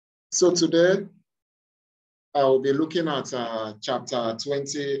So today, I will be looking at chapter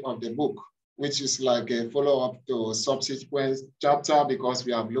 20 of the book, which is like a follow-up to subsequent chapter because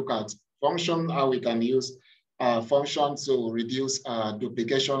we have looked at function, how we can use function to reduce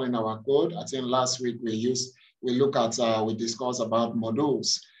duplication in our code. I think last week we discussed about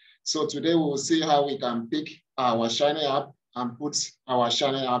modules. So today we will see how we can pick our Shiny app and put our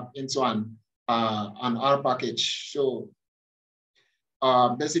Shiny app into an R package. So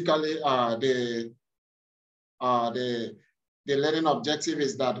basically, the learning objective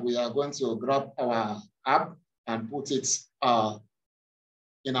is that we are going to grab our app and put it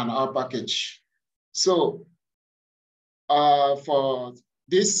in an R package. So for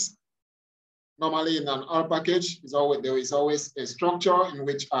this, normally in an R package, there is always a structure in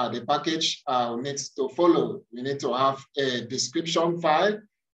which the package needs to follow. We need to have a description file,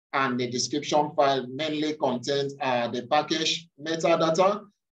 and the description file mainly contains the package metadata,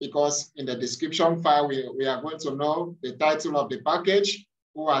 because in the description file, we are going to know the title of the package,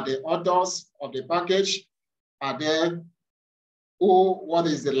 who are the authors of the package, what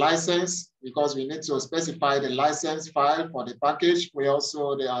is the license, because we need to specify the license file for the package. We are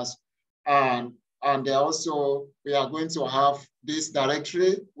going to have this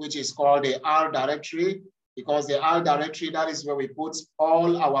directory, which is called the R directory, because the R directory, that is where we put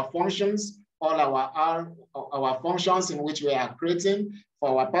all our functions, all our functions in which we are creating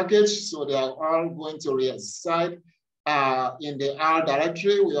for our package. So they are all going to reside in the R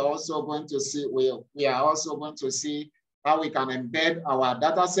directory. We are also going to see how we can embed our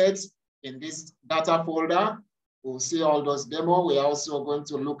data sets in this data folder. We'll see all those demos. We are also going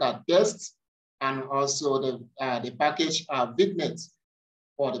to look at tests and also the package vignette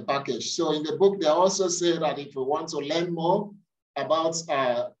for the package. So in the book, they also say that if we want to learn more about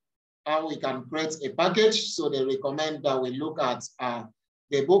how we can create a package, so they recommend that we look at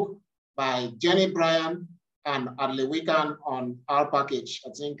the book by Jenny Bryan and Hadley Wickham on R package. I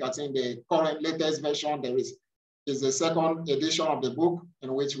think the current latest version is the second edition of the book,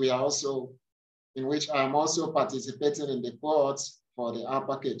 in which I am also participating in the cohorts for the R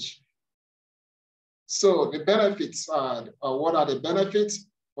package. So the benefits, what are the benefits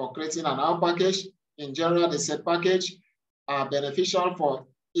for creating an R package? In general, the set package are beneficial for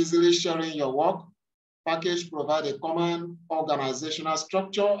easily sharing your work. Package provide a common organizational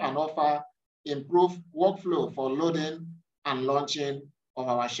structure and offer improved workflow for loading and launching of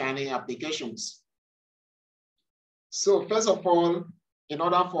our Shiny applications. So first of all, in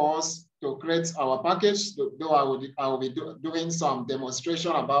order for us to create our package, though I will be doing some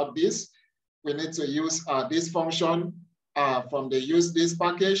demonstration about this, we need to use this function from the use this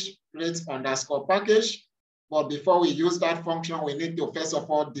package, create_package. But before we use that function, we need to first of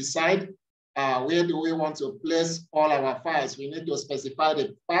all decide where do we want to place all our files. We need to specify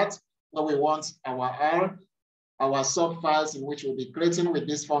the path where we want our sub files in which we'll be creating with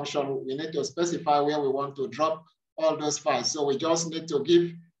this function. We need to specify where we want to drop all those files. So we just need to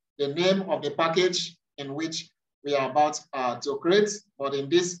give the name of the package in which we are about to create. But in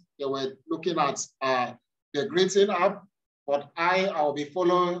this, they were looking at the greeting app, but I'll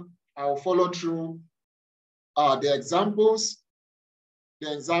follow through the examples.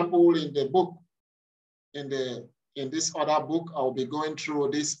 The example in the book, in this other book, I'll be going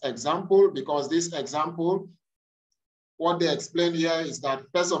through this example, because this example, what they explain here is that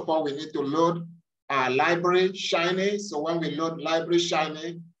first of all, we need to load our library Shiny. So when we load library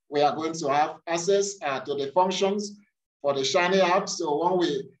Shiny, we are going to have access to the functions for the Shiny app. So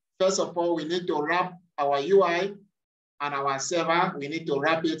first of all, we need to wrap our UI and our server, we need to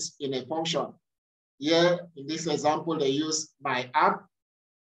wrap it in a function. Here, in this example, they use my app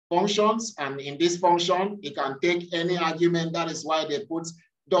functions, and in this function, it can take any argument. That is why they put ...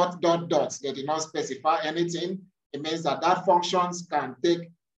 They did not specify anything. It means that functions can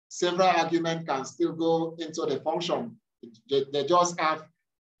take several arguments, can still go into the function. They just have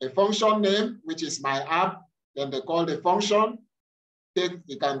a function name, which is my app, then they call the function.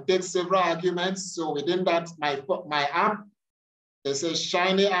 It can take several arguments. So within that, my app, they say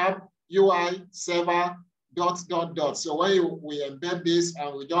Shiny app, UI, server, ... So when we embed this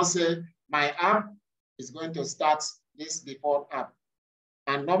and we just say my app is going to start this default app.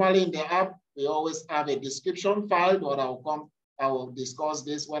 And normally in the app, we always have a description file, but I will discuss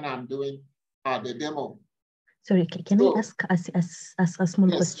this when I'm doing the demo. Sorry, can I ask a small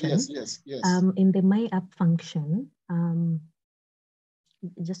question? Yes. In the my app function,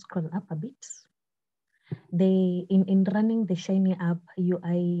 just scroll up a bit. In running the Shiny app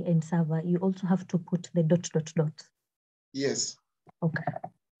UI and server, you also have to put the ... Yes. Okay.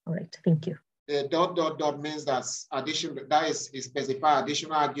 All right. Thank you. A dot, dot, dot means that addition, that is specify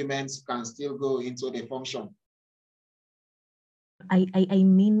additional arguments can still go into the function. I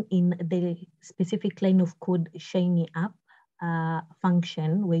mean in the specific line of code Shiny app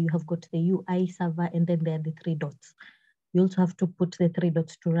function where you have got the UI server and then there are the 3 dots. You also have to put the 3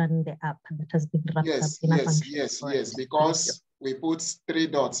 dots to run the app that has been wrapped up in a function. Yes, because we put 3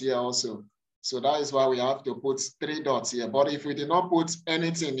 dots here also. So that is why we have to put 3 dots here. But if we did not put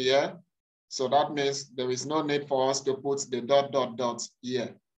anything here, so that means there is no need for us to put the dot, dot, dot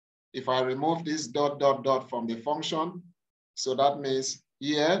here. If I remove this dot, dot, dot from the function, so that means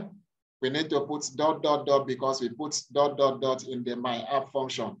here, we need to put dot, dot, dot because we put dot, dot, dot in the my app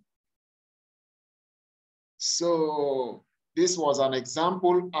function. So this was an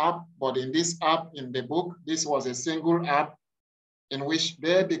example app, but in this app in the book, this was a single app in which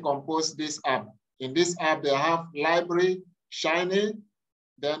they decompose this app. In this app, they have library, Shiny,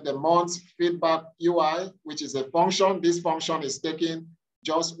 then the month feedback UI, which is a function. This function is taking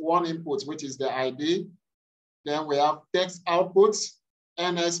just one input, which is the ID. Then we have text outputs,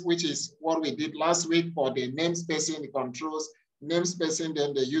 NS, which is what we did last week for the namespacing, the controls, namespacing,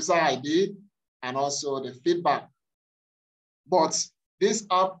 then the user ID, and also the feedback. But this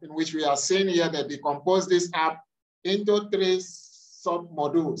app in which we are seeing here, they decompose this app into 3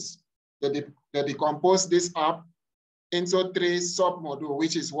 sub-modules. They decompose this app into 3 sub-modules,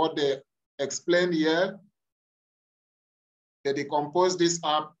 which is what they explained here. They decompose this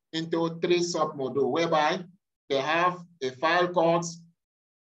app into 3 sub-modules, whereby they have a file called,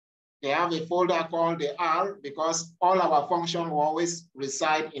 they have a folder called the R, because all our functions will always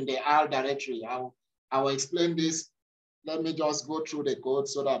reside in the R directory. I will explain this. Let me just go through the code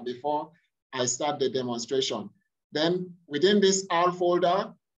so that before I start the demonstration. Then within this R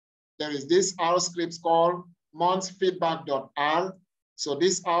folder, there is this R script called monthfeedback.r. So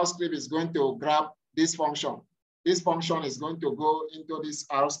this R script is going to grab this function. This function is going to go into this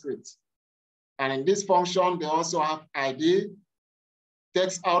R script. And in this function, they also have ID,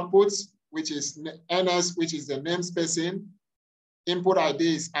 text outputs, which is NS, which is the namespacing. Input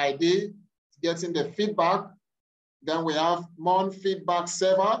ID is ID, getting the feedback. Then we have month feedback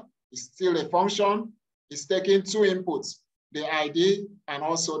server, it's still a function. It's taking 2 inputs, the ID and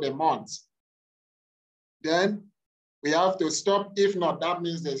also the month. Then we have to stop. If not, that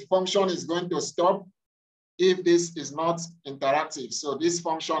means the function is going to stop if this is not interactive. So this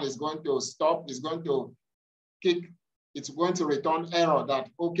function is going to stop, it's going to kick, it's going to return error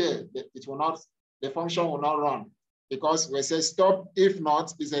that, okay, it will not, the function will not run, because we say stop, if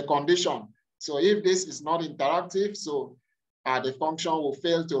not, is a condition. So if this is not interactive, so the function will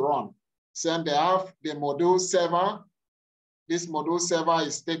fail to run. So they have the module server. This module server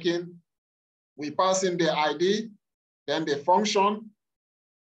is taking, we pass in the ID, then the function,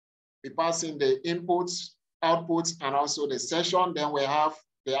 we pass in the inputs, outputs, and also the session. Then we have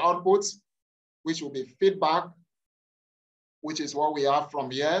the outputs, which will be feedback, which is what we have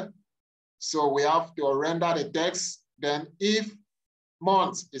from here. So we have to render the text. Then if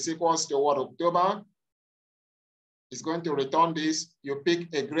month is equals to what, October, it's going to return this, you pick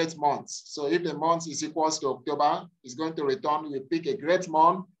a great month. So if the month is equals to October, it's going to return, you pick a great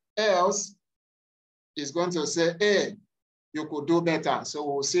month, else it's going to say, hey, you could do better. So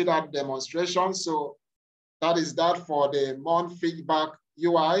we'll see that demonstration. So that is that for the month feedback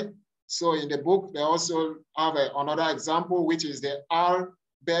UI. So in the book, they also have another example, which is the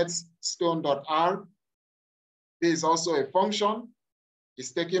r-bedstone.r. This is also a function.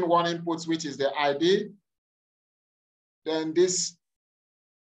 It's taking one input, which is the ID. Then this,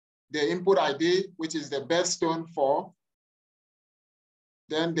 the input ID, which is the bedstone 4.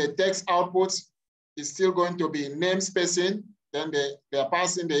 Then the text output is still going to be namespacing. Then they're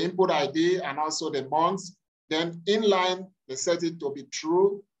passing the input ID and also the month. Then inline, they set it to be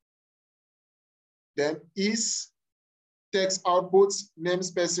true. Then is text outputs,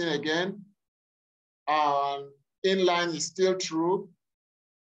 namespacing again. Inline is still true.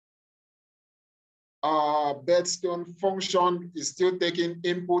 Bedstone function is still taking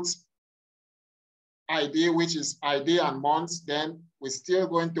inputs ID, which is ID and months. Then we're still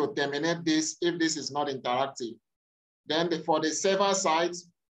going to terminate this if this is not interactive. Then for the server side,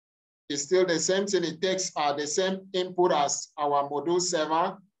 it's still the same thing. It takes the same input as our module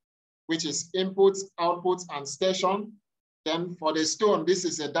server, which is inputs, outputs, and station. Then for the stone, this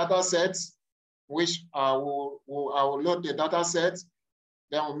is a data set, which I will load the data set.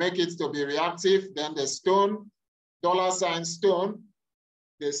 Then we'll make it to be reactive. Then the stone, $stone,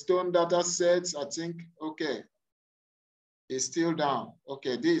 the stone data sets, I think, okay, is still down.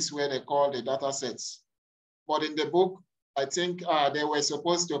 Okay, this is where they call the data sets. But in the book, I think they were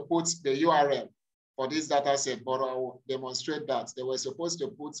supposed to put the URL for this data set, but I will demonstrate that. They were supposed to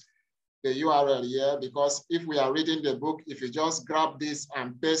put the URL here, because if we are reading the book, if you just grab this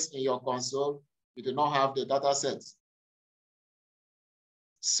and paste in your console, you do not have the data set.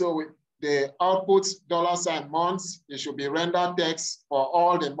 So the output $months, it should be render text for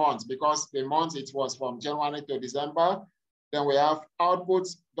all the months, because the month it was from January to December. Then we have output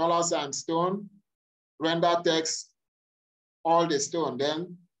 $stone, render text, all the stone.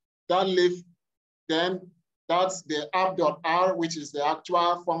 Then that leaf, then that's the app.r, which is the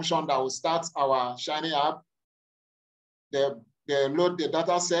actual function that will start our Shiny app. They load the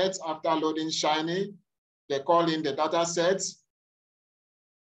data sets. After loading Shiny, they call in the data sets.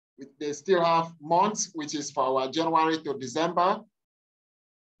 They still have months, which is for our January to December.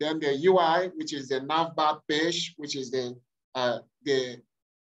 Then the UI, which is the navbar page, which is the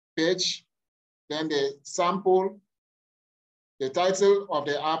page. Then the sample, the title of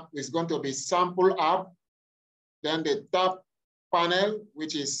the app is going to be sample app. Then the tab panel,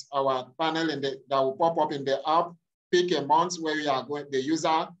 which is our panel that will pop up in the app. Pick a month where we are going, the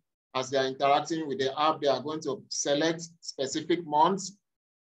user, as they are interacting with the app, they are going to select specific months.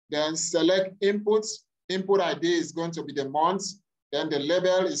 Then select inputs. Input ID is going to be the month. Then the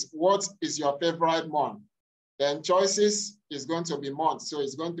label is what is your favorite month. Then choices is going to be month. So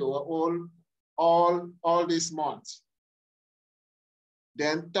it's going to hold all these months.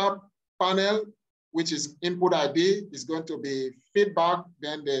 Then tab panel, which is input ID, is going to be feedback.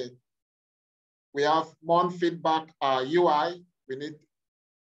 Then we have month feedback UI. We need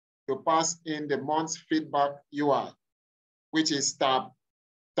to pass in the month feedback UI, which is tab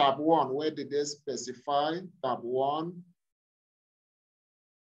 1. Where did they specify? Tab 1.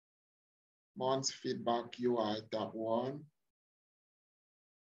 Month feedback UI, tab 1.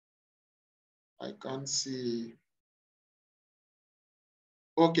 I can't see.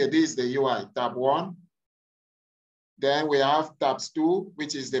 Okay, this is the UI, tab 1. Then we have tabs 2,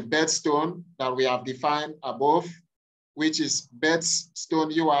 which is the bedstone that we have defined above, which is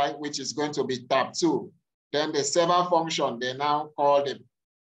bedstone UI, which is going to be tab 2. Then the server function, they now call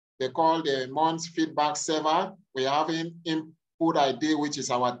the month feedback server. We have an input ID, which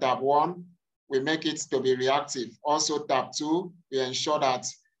is our tab 1. We make it to be reactive. Also tab 2, we ensure that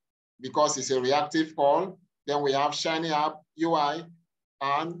because it's a reactive call, then we have Shiny app, UI,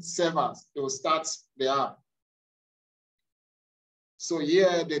 and servers to start the app. So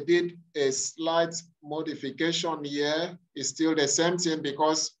here they did a slight modification here. It's still the same thing,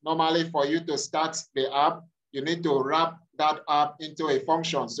 because normally for you to start the app, you need to wrap that app into a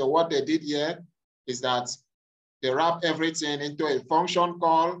function. So what they did here is that they wrap everything into a function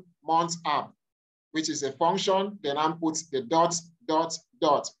called month app, which is a function, then put the dot,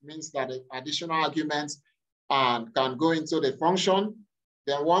 means that the additional arguments can go into the function.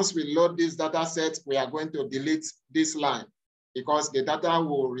 Then once we load this data set, we are going to delete this line, because the data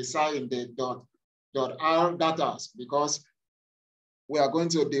will reside in the .r data, because we are going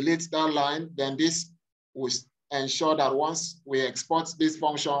to delete that line. Then this will ensure that once we export this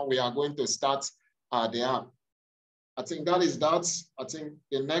function, we are going to start the app. I think that is that. I think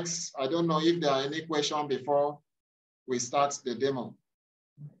the next, I don't know if there are any questions before we start the demo.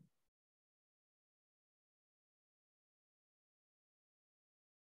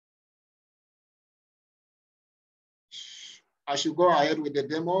 I should go ahead with the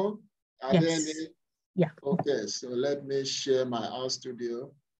demo. Are there any? Yeah. Okay, so let me share my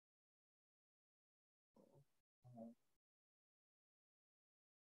RStudio.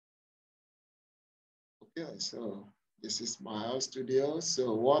 Okay, so this is my RStudio.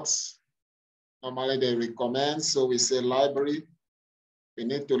 So what's normally they recommend? So we say library. We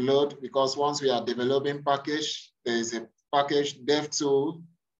need to load, because once we are developing package, there is a package DevTool,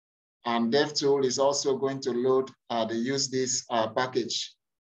 and DevTool is also going to load the use this package,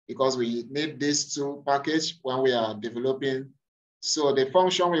 because we need this tool package when we are developing. So the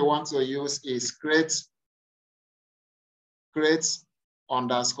function we want to use is create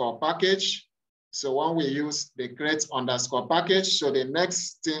underscore package. So when we use the create underscore package, so the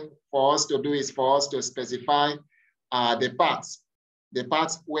next thing for us to do is for us to specify the path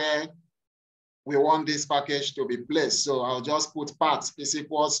where we want this package to be placed. So I'll just put path is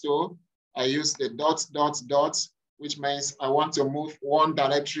equals to, I use the ... which means I want to move one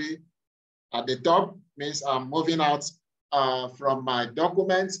directory at the top, means I'm moving out from my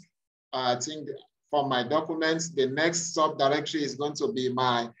documents. I think from my documents, the next subdirectory is going to be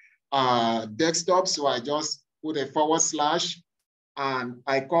my desktop. So I just put a / and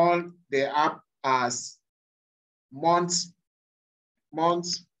I call the app as month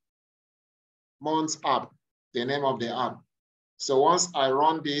app. the name of the app. So once I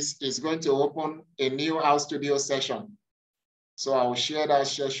run this, it's going to open a new RStudio session. So I'll share that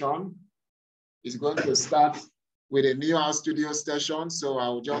session. It's going to start with a new RStudio session. So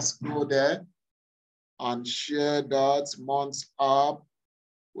I'll just go there and share that month app.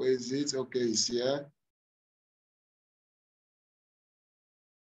 Where is it? Okay, it's here.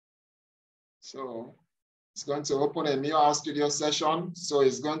 So it's going to open a new RStudio session. So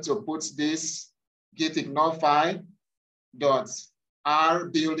it's going to put this git ignore file dot r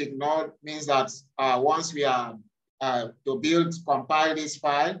build ignore means that once we are to compile this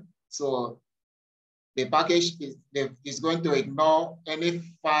file, so the package is going to ignore any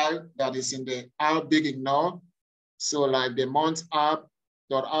file that is in the r build ignore. So like the month app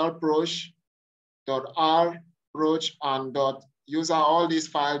dot rproach dot rproach and dot user, all these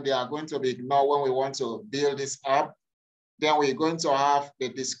files, they are going to be ignored when we want to build this app. Then we're going to have the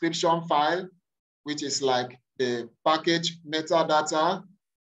description file, which is like the package metadata.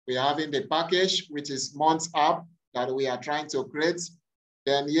 We're having the package, which is month app that we are trying to create.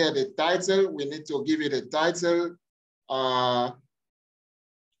 Then here, the title, we need to give it a title.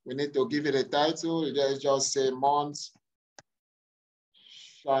 We need to give it a title. Let's just say month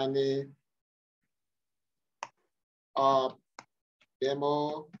shiny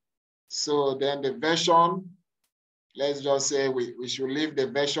demo. So then the version, let's just say we should leave the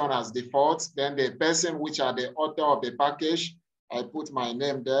version as default. Then the person, which are the author of the package, I put my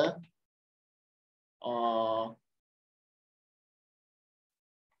name there.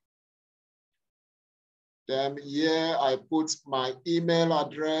 Then here I put my email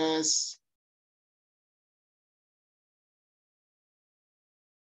address.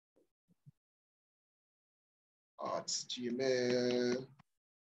 At Gmail.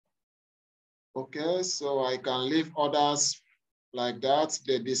 Okay, so I can leave others like that.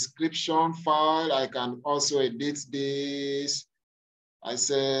 The description file, I can also edit this. I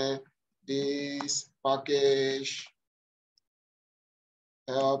say this package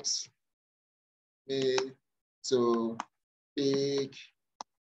helps me to pick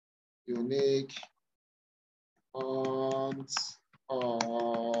unique fonts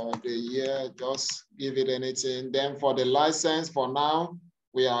or the year, just give it anything. Then for the license, for now,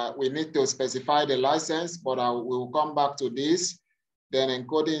 we need to specify the license, but we will come back to this. Then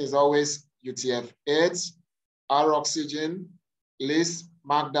encoding is always UTF-8, roxygen, list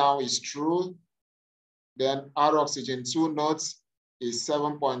markdown is true. Then roxygen 2 nodes is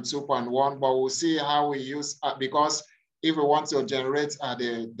 7.2.1, but we'll see how we use, because if we want to generate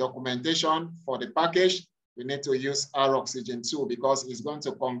the documentation for the package, we need to use roxygen 2 because it's going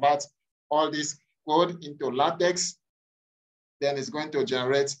to convert all this code into LaTeX. Then it's going to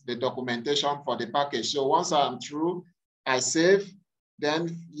generate the documentation for the package. So once I'm through, I save.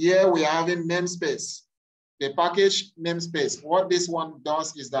 Then here we are having namespace. The package namespace. What this one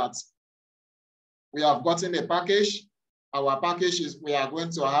does is that we have gotten a package. Our package is, we are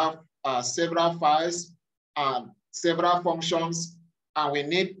going to have several files and several functions, and we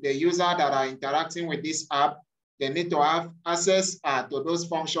need the user that are interacting with this app, they need to have access to those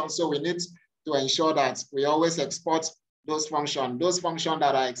functions. So we need to ensure that we always export those functions. Those functions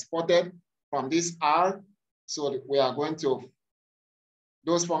that are exported from this R, so we are going to,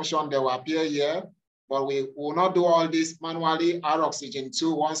 those functions, they will appear here, but we will not do all this manually. roxygen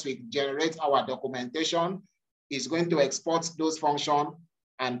 2, once we generate our documentation, is going to export those functions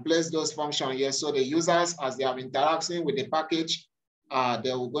and place those functions here. So the users, as they are interacting with the package,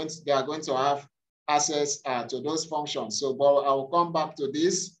 they are going to have access to those functions. So, but I will come back to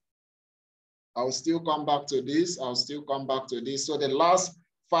this. I'll still come back to this. I'll still come back to this. So the last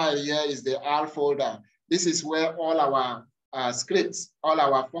file here is the R folder. This is where all our scripts, all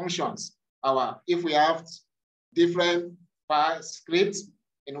our functions, if we have different file scripts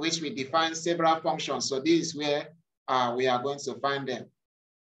in which we define several functions. So this is where we are going to find them.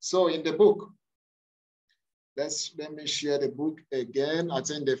 So in the book, let me share the book again. I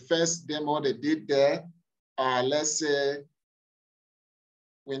think the first demo they did there, let's say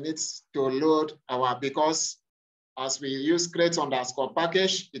we need to load because as we use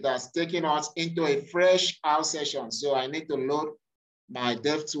create_package, it has taken us into a fresh R session. So I need to load my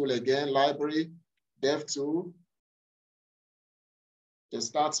dev tool again, library, dev tool, to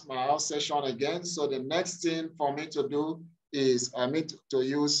start my R session again. So the next thing for me to do is I need to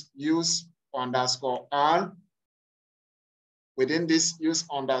use_R. Within this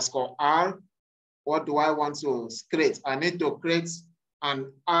use_R, what do I want to create? I need to create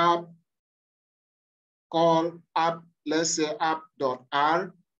an app called app, let's say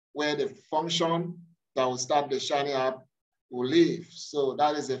app.r, where the function that will start the Shiny app will live. So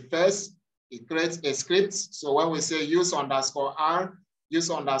that is the first. it creates a script. So when we say use underscore R is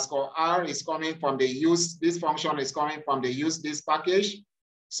coming from the use, this function is coming from the use this package.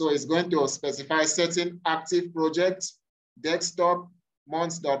 So it's going to specify certain active projects, desktop,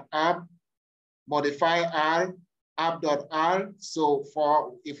 months.app, modify R, app.r. So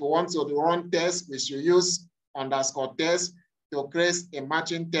if we want to run tests, we should use underscore test to create a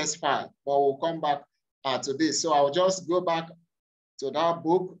matching test file. But we'll come back to this. So I'll just go back to that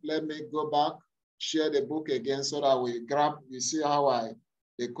book. Let me go back, share the book again so that we grab, you see how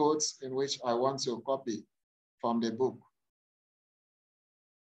the codes in which I want to copy from the book.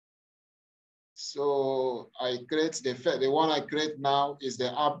 So I create the one I create now is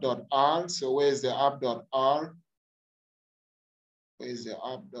the app.r. So where is the app.r? Where is the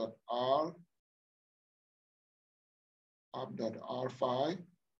app.r? App.r file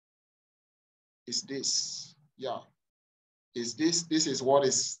is this. Yeah, is this. This is what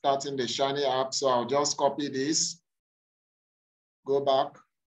is starting the Shiny app. So I'll just copy this, go back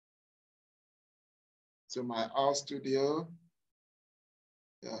to my R Studio.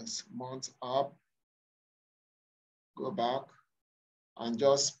 Yes, month app. Go back and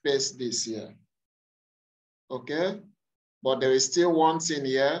just paste this here. Okay, but there is still one thing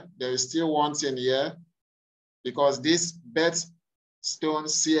here. There is still one thing here because this Bedstone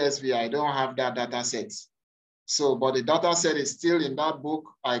CSV, I don't have that data set. So, but the data set is still in that book.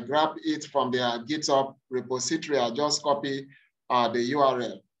 I grabbed it from their GitHub repository. I just copy the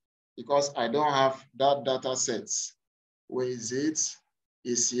URL because I don't have that data set. Where is it?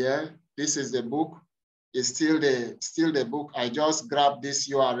 It's here. This is the book. It's still the book. I just grabbed this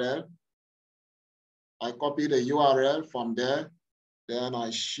URL. I copy the URL from there. Then I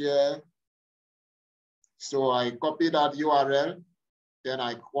share. So I copy that URL. Then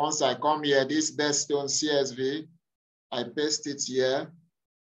once I come here, this Bedstone CSV, I paste it here,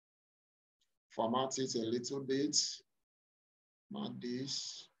 format it a little bit, mark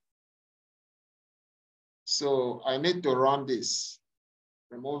this. So I need to run this,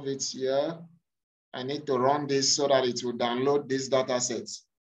 remove it here. I need to run this so that it will download this data set.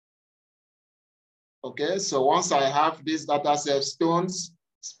 Okay, so once I have this data set, stones,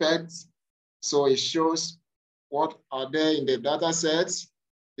 specs, so it shows what are there in the data sets.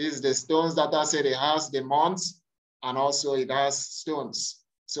 This is the stones data set. It has the months and also it has stones.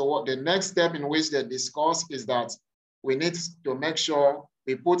 So what the next step in which they discuss is that we need to make sure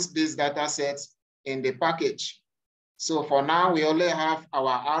we put these data sets in the package. So for now, we only have our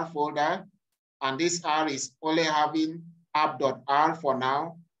R folder, and this R is only having app.r for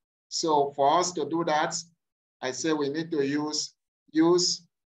now. So for us to do that, I say we need to use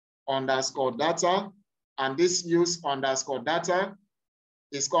underscore data, and this use underscore data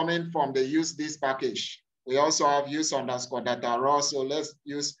is coming from the use this package. We also have use underscore data raw, so let's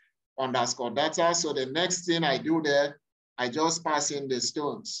use underscore data. So the next thing I do there, I just pass in the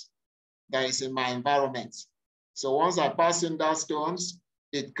stones that is in my environment. So once I pass in that stones,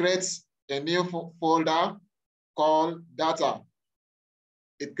 it creates a new folder called data.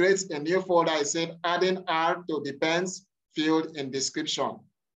 It creates a new folder. I said adding R to depends field in description.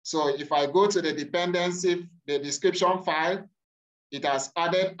 So if I go to the dependency, the description file, it has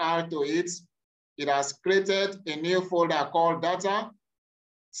added R to it. It has created a new folder called data,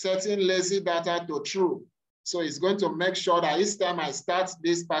 setting lazy data to true. So it's going to make sure that each time I start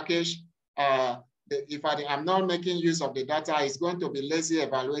this package, if I'm not making use of the data, it's going to be lazily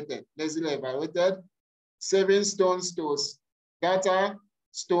evaluated, saving stones to data,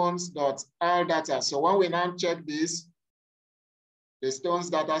 stones.r data. So when we now check this, the stones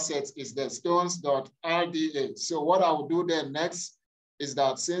data set is the stones.rda. So what I will do then next is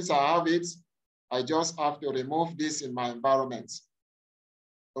that since I have it, I just have to remove this in my environment.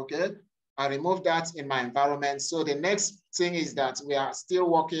 Okay, I remove that in my environment. So the next thing is that we are still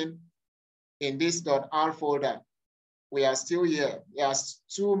working in this .r folder. We are still here. There's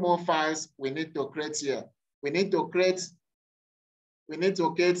two more files we need to create here. We need to create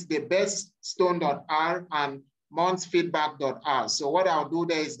the beststone.r and monthfeedback.r. So what I'll do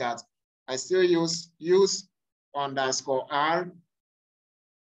there is that I still use underscore r.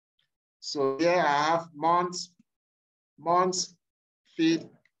 So here I have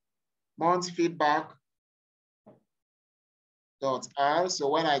monthfeedback.r. So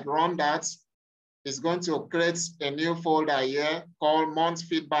when I run that, it's going to create a new folder here called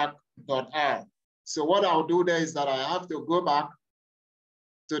monthfeedback.r. So what I'll do there is that I have to go back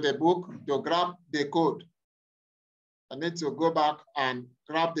to the book to grab the code. I need to go back and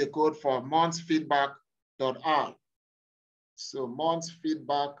grab the code for monthfeedback.r. So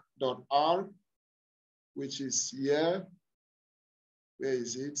monthfeedback.r, which is here. Where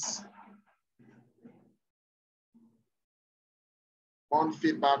is it?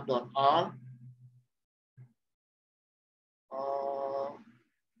 monfeedback.r.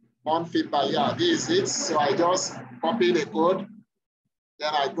 Monfeedback, yeah, this is it. So I just copy the code, then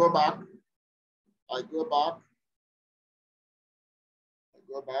I go back,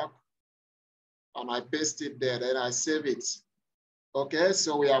 and I paste it there, then I save it. Okay,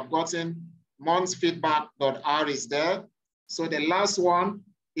 so we have gotten monthsfeedback.r is there. So the last one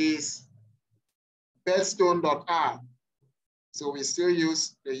is bedstone.r. So we still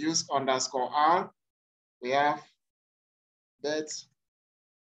use the use underscore r. We have bedstone.r.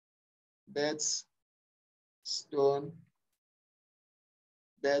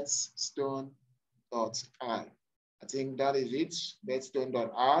 I think that is it,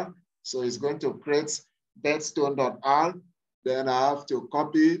 bedstone.r. So it's going to create bedstone.r. Then I have to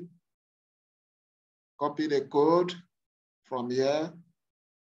copy the code from here,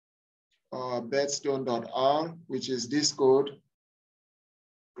 bedstone.r, which is this code.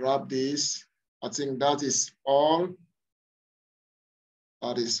 Grab this. I think that is all.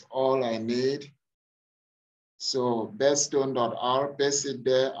 That is all I need. So bedstone.r, paste it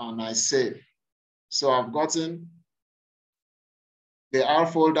there, and I save. So I've gotten the R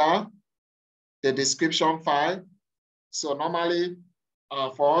folder, the description file. So normally,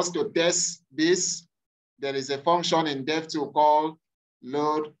 for us to test this, there is a function in dev2 called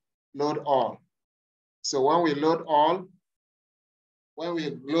load all. So when we load all,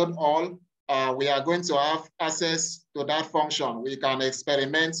 we are going to have access to that function. We can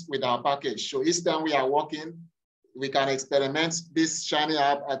experiment with our package. So each time we are working, we can experiment this Shiny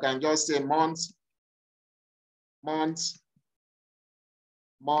app. I can just say month,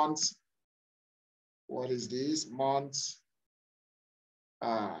 what is this? Month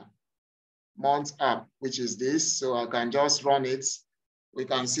app, which is this. So I can just run it. We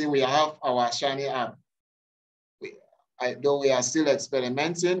can see we have our Shiny app. Though we are still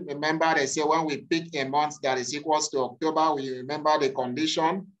experimenting, remember they say when we pick a month that is equals to October, we remember the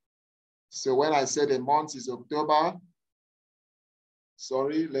condition. So when I say the month is October,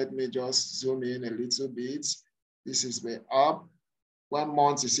 sorry, let me just zoom in a little bit. This is the app. When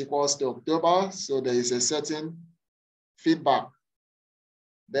month is equals to October, so there is a certain feedback.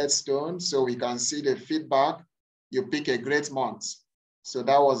 Bedstone, so we can see the feedback. You pick a great month. So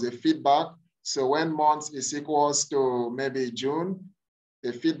that was the feedback. So when month is equals to maybe June,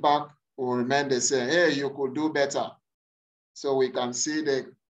 the feedback will remain the same. Hey, you could do better. So we can see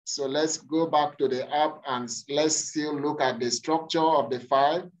so let's go back to the app and let's still look at the structure of the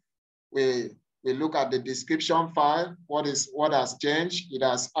file. We look at the description file. What has changed? It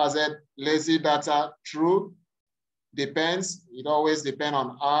has added lazy data true. Depends, it always depends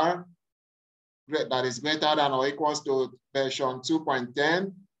on R that is greater than or equals to version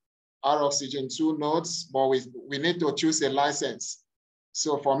 2.10. R oxygen 2 nodes, but we need to choose a license.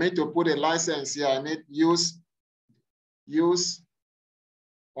 So for me to put a license here, I need use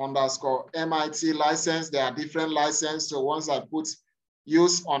underscore MIT license. There are different licenses. So once I put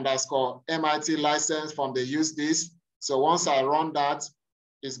use underscore MIT license from the use this, so once I run that,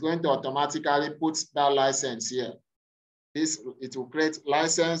 it's going to automatically put that license here. It will create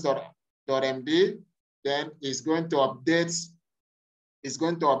license.md, then it's going to update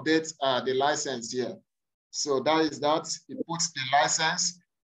the license here. So that is that. It puts the license.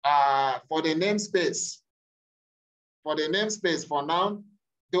 For the namespace, for now,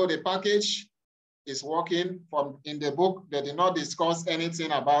 though the package is working in the book, they did not discuss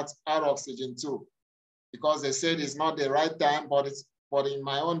anything about R oxygen 2 because they said it's not the right time, but in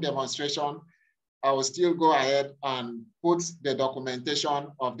my own demonstration, I will still go ahead and put the documentation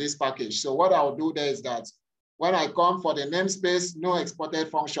of this package. So what I'll do there is that when I come for the namespace, no exported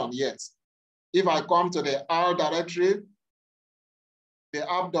function yet. If I come to the R directory,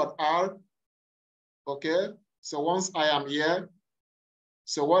 the app.r, okay? So once I am here,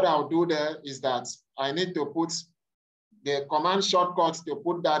 so what I'll do there is that I need to put the command shortcut to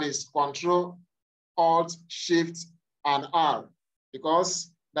put that is Control, Alt, Shift, and R,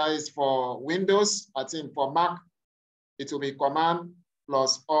 because that is for Windows. I think for Mac, it will be Command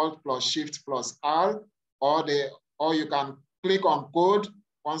plus Alt plus Shift plus R, or you can click on code.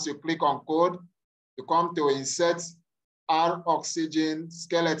 Once you click on code, you come to insert R oxygen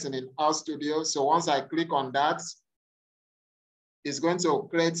skeleton in RStudio. So once I click on that, it's going to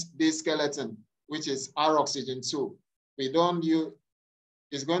create this skeleton, which is R oxygen 2.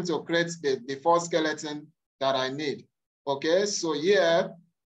 It's going to create the default skeleton that I need. Okay, so here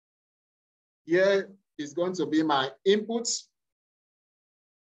is going to be my input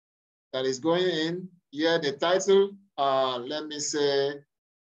that is going in. Here, the title, let me say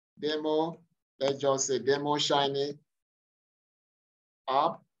demo, let's just say demo Shiny.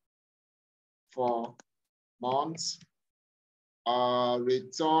 app for months.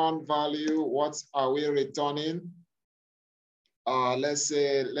 Return value, what are we returning? Let's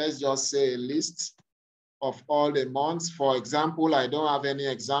just say a list of all the months. For example, I don't have any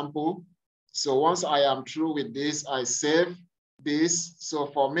example. So once I am through with this, I save this. So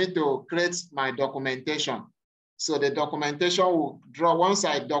for me to create my documentation, so the documentation will draw, once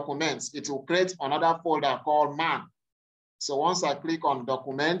I document, it will create another folder called man. So once I click on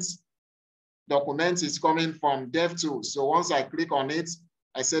documents, documents is coming from DevTools. So once I click on it,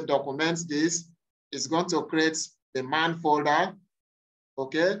 I say documents this, it's going to create the man folder,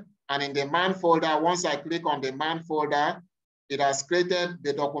 okay? And in the man folder, once I click on the man folder, it has created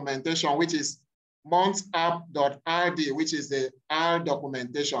the documentation, which is monthsapp.rd, which is the R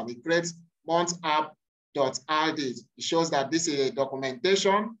documentation. It creates monthsapp.rd. It shows that this is a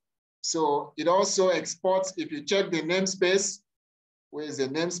documentation. So it also exports, if you check the namespace, where is the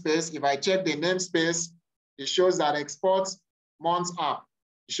namespace? If I check the namespace, it shows that exports months app.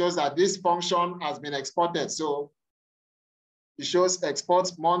 It shows that this function has been exported. So it shows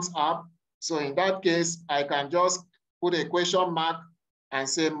exports months app. So in that case, I can just put a question mark and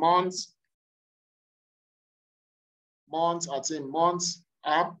say months, I think months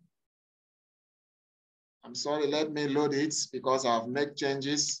app. I'm sorry, let me load it because I've made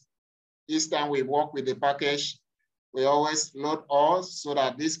changes. Each time we work with the package, we always load all so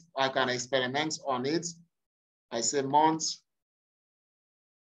that this I can experiment on it. I say months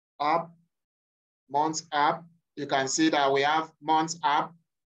app, months app. You can see that we have months app,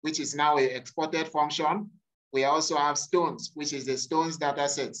 which is now an exported function. We also have stones, which is the stones data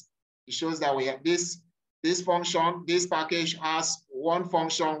set. It shows that we have this function, this package has one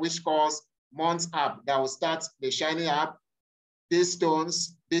function which calls months app that will start the Shiny app. These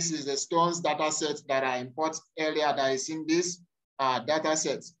stones, this is the stones data set that I import earlier that is in this data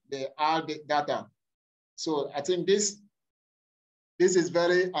set. They are the data. So I think this is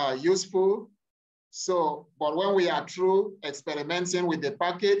very useful. So, but when we are through experimenting with the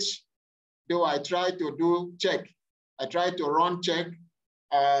package, though I try to do check, I try to run check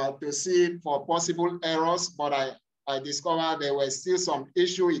to see for possible errors, but I discovered there were still some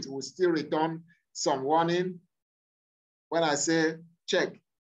issue. It will still return some warning. When I say check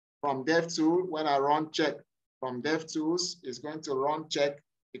from DevTools, when I run check from DevTools, it's going to run check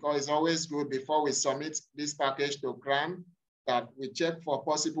because it's always good before we submit this package to CRAN that we check for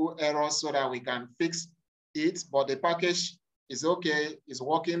possible errors so that we can fix it. But the package is okay, it's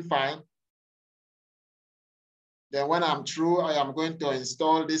working fine. Then when I'm through, I am going to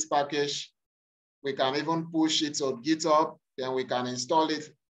install this package. We can even push it to GitHub. Then we can install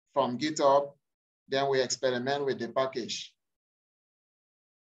it from GitHub. Then we experiment with the package.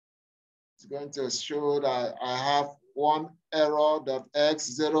 It's going to show that I have one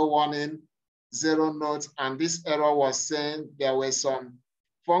error.x, 0 warning, 0 notes. And this error was saying there was some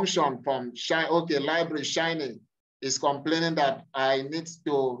function from library Shiny is complaining that I need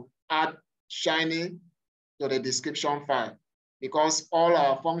to add Shiny to the description file because all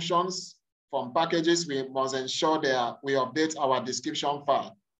our functions from packages, we must ensure we update our description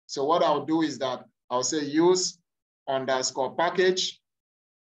file. So what I'll do is that I'll say use _ package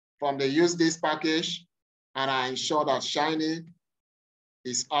from the use this package, and I ensure that Shiny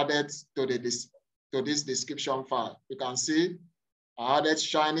is added to this description file. You can see I added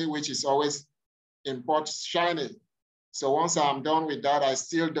Shiny, which is always import Shiny. So once I'm done with that, I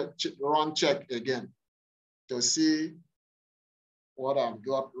still run check again to see what I've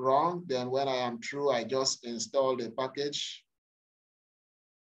got wrong. Then when I am through, I just install the package.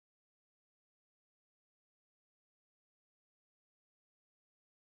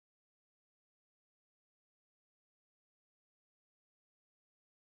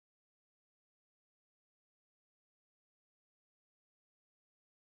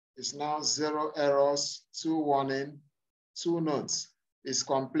 It's now 0 errors, 2 warning, 2 notes. It's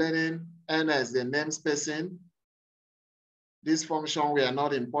complaining NS, the namespacing. This function we are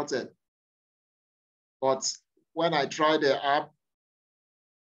not imported. But when I tried the app,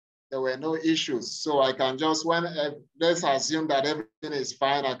 there were no issues. So I can just, let's assume that everything is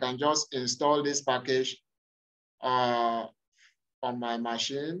fine, I can just install this package on my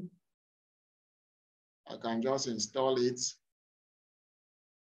machine. I can just install it.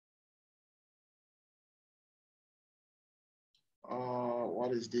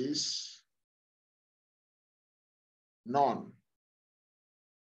 What is this? None.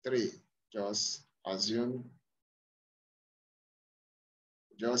 3. Just assume.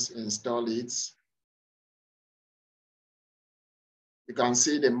 Just install it. You can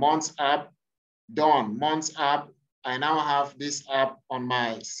see the months app done. Months app I now have this app on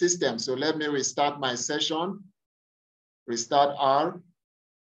my system. So let me restart my session, restart R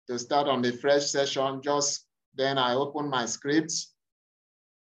to start on the fresh session. Just then I open my scripts.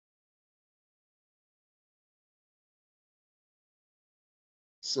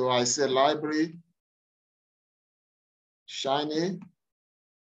 So I say library, Shiny,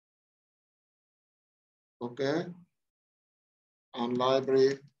 okay, and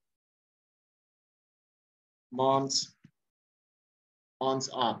library, months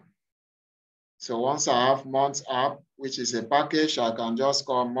app. So once I have months app, which is a package, I can just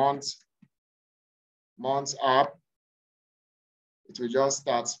call months app. It will just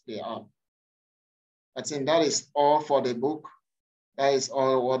start the app. I think that is all for the book. That is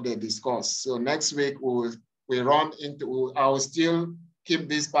all what they discuss. So next week we run into, I will still keep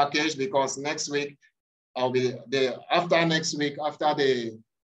this package because next week after next week, after the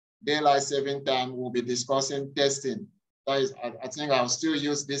daylight saving time, we'll be discussing testing. That is, I think I'll still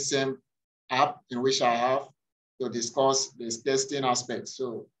use this same app in which I have to discuss this testing aspect.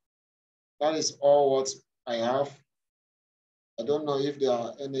 So that is all what I have. I don't know if there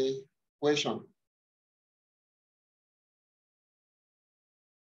are any questions.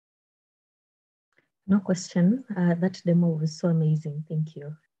 No question. That demo was so amazing. Thank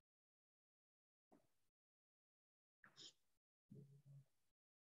you.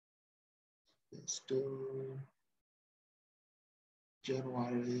 It's to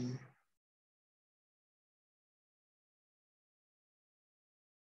January.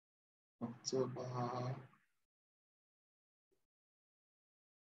 October.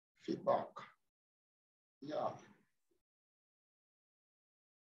 Feedback. Yeah.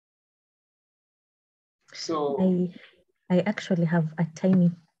 So I actually have a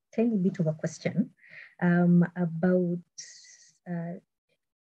tiny bit of a question about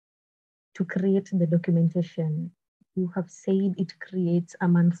to create the documentation. You have said it creates a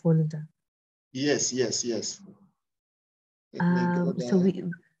man folder. Yes. So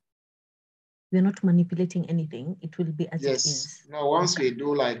we're not manipulating anything. It will be as it is. No, once we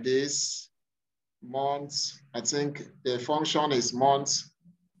do like this, months, I think the function is months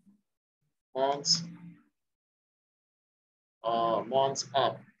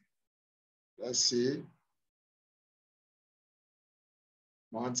up. Let's see.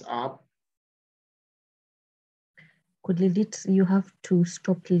 Months up. Could you have to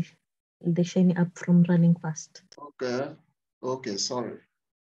stop the Shiny app from running fast? Okay, sorry.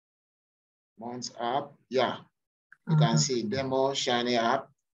 Months up, yeah. You can see demo Shiny app,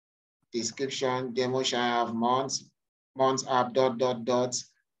 description, demo Shiny app months app, ...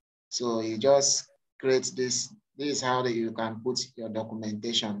 So you just create this. This is how you can put your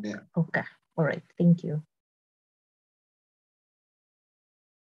documentation there. Okay, all right, thank you.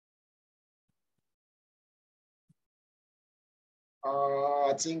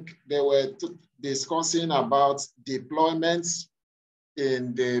 I think they were discussing about deployments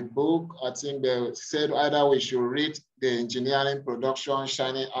in the book. I think they said either we should read the engineering production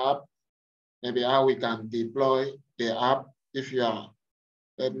Shiny app, maybe how we can deploy the app. If you are,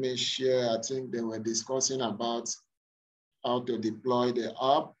 let me share, I think they were discussing about how to deploy the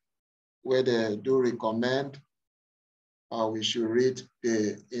app, where they do recommend we should read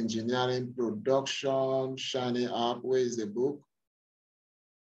the engineering production Shiny app. Where is the book?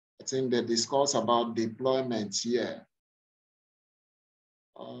 I think they discuss about deployments here.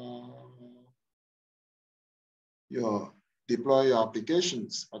 Deploy your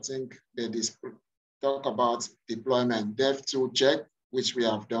applications. I think they talk about deployment, dev tool check, which we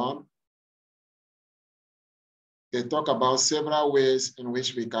have done. They talk about several ways in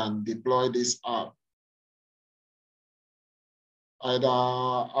which we can deploy this app. Either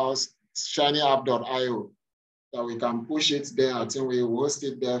our shinyapp.io, that we can push it there. I think we host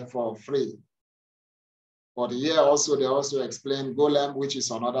it there for free. But here also, they also explain Golem, which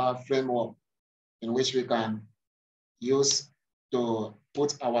is another framework in which we can use to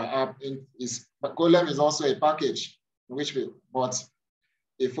put our app in. But Golem is also a package in which but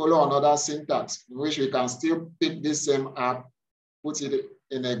they follow another syntax in which we can still pick this same app, put it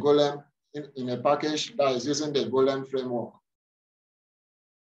in a Golem, in a package that is using the Golem framework.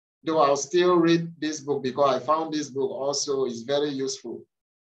 Though I'll still read this book because I found this book also is very useful.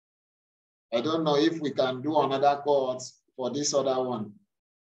 I don't know if we can do another cohort for this other one.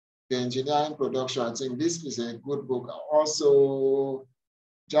 The engineering production, I think this is a good book. Also,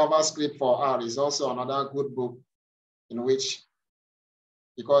 JavaScript for R is also another good book in which,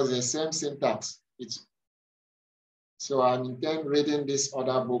 because the same syntax, so I intend reading this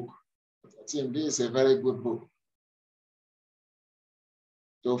other book. I think this is a very good book.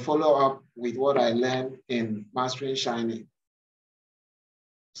 to follow up with what I learned in Mastering Shiny.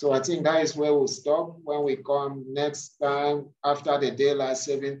 So I think that is where we'll stop. When we come next time, after the daylight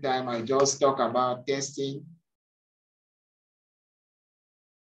saving time, I just talk about testing.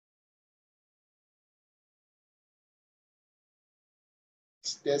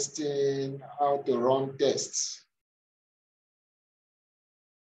 Testing, how to run tests.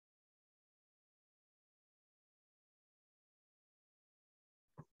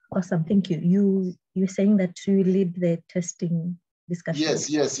 Awesome, thank you. You're saying that you lead the testing discussion? Yes.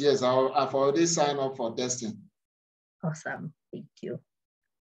 I've already signed up for testing. Awesome, thank you.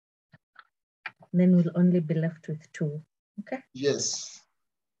 Then we'll only be left with 2, okay? Yes.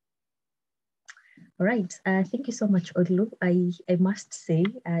 All right, thank you so much, Olu. I must say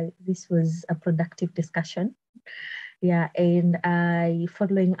this was a productive discussion. Yeah, and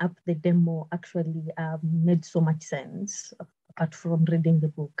following up the demo actually made so much sense apart from reading the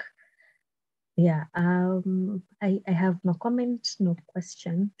book. Yeah, I have no comment, no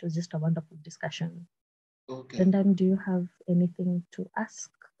question. It was just a wonderful discussion. Okay. Brendan, do you have anything to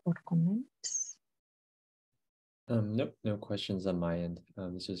ask or comment? Nope, no questions on my end.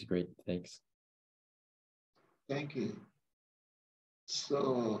 This was great, thanks. Thank you.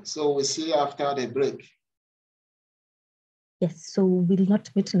 So we'll see after the break. Yes, so we'll not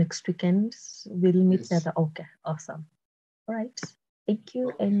meet next weekend. We'll meet Yes. okay, awesome. All right, thank you,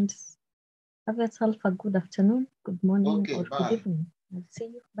 Okay. and have yourself a good afternoon, good morning, Okay, or bye. good evening. I'll see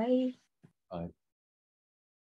you. Bye. Bye.